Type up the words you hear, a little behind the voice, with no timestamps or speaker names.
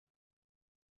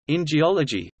In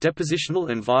geology, depositional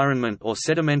environment or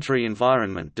sedimentary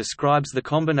environment describes the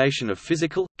combination of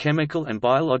physical, chemical and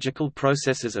biological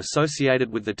processes associated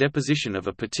with the deposition of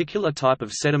a particular type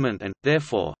of sediment and,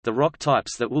 therefore, the rock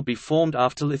types that will be formed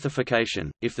after lithification,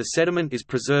 if the sediment is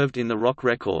preserved in the rock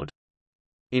record.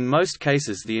 In most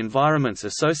cases the environments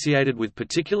associated with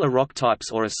particular rock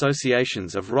types or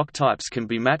associations of rock types can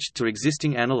be matched to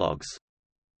existing analogues.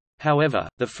 However,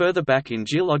 the further back in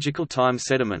geological time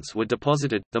sediments were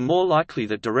deposited, the more likely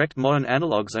that direct modern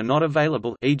analogues are not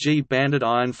available, e.g. banded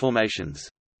iron formations.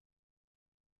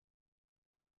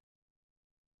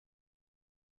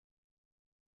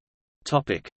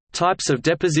 Types of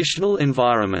depositional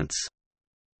environments.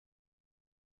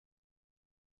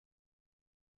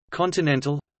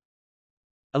 Continental,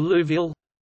 alluvial,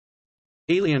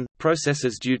 aeolian –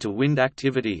 processes due to wind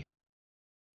activity,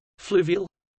 fluvial,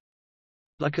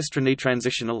 lacustrine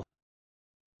transitional,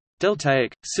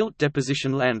 deltaic – silt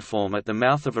deposition landform at the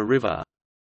mouth of a river,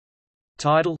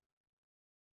 tidal,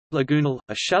 lagoonal –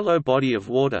 a shallow body of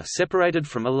water separated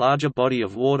from a larger body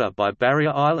of water by barrier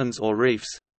islands or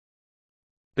reefs,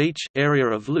 beach – area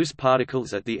of loose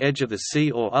particles at the edge of the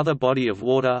sea or other body of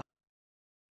water,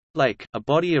 lake – a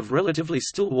body of relatively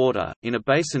still water, in a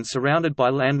basin surrounded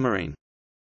by land. Marine,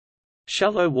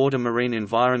 shallow water marine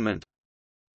environment,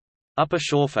 upper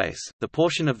shoreface – the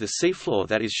portion of the seafloor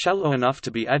that is shallow enough to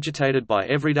be agitated by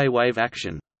everyday wave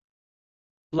action,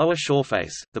 lower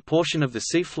shoreface – the portion of the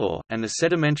seafloor, and the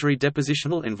sedimentary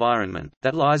depositional environment,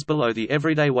 that lies below the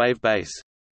everyday wave base,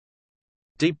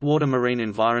 deep water marine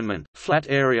environment – flat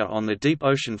area on the deep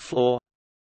ocean floor,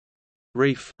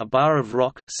 reef – a bar of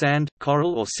rock, sand,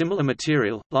 coral or similar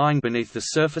material, lying beneath the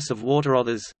surface of water.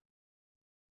 Others,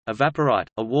 evaporite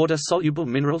 – a water-soluble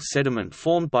mineral sediment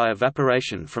formed by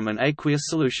evaporation from an aqueous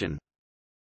solution,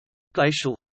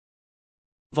 glacial,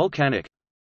 volcanic,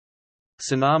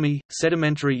 tsunami –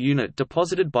 sedimentary unit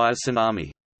deposited by a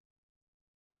tsunami.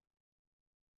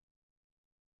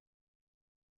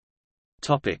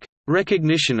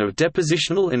 Recognition of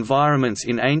depositional environments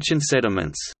in ancient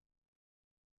sediments.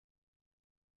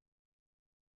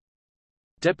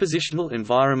 Depositional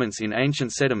environments in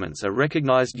ancient sediments are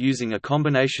recognized using a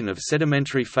combination of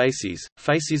sedimentary facies,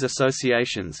 facies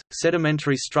associations,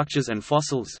 sedimentary structures and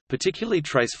fossils, particularly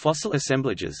trace fossil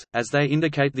assemblages, as they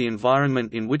indicate the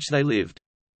environment in which they lived.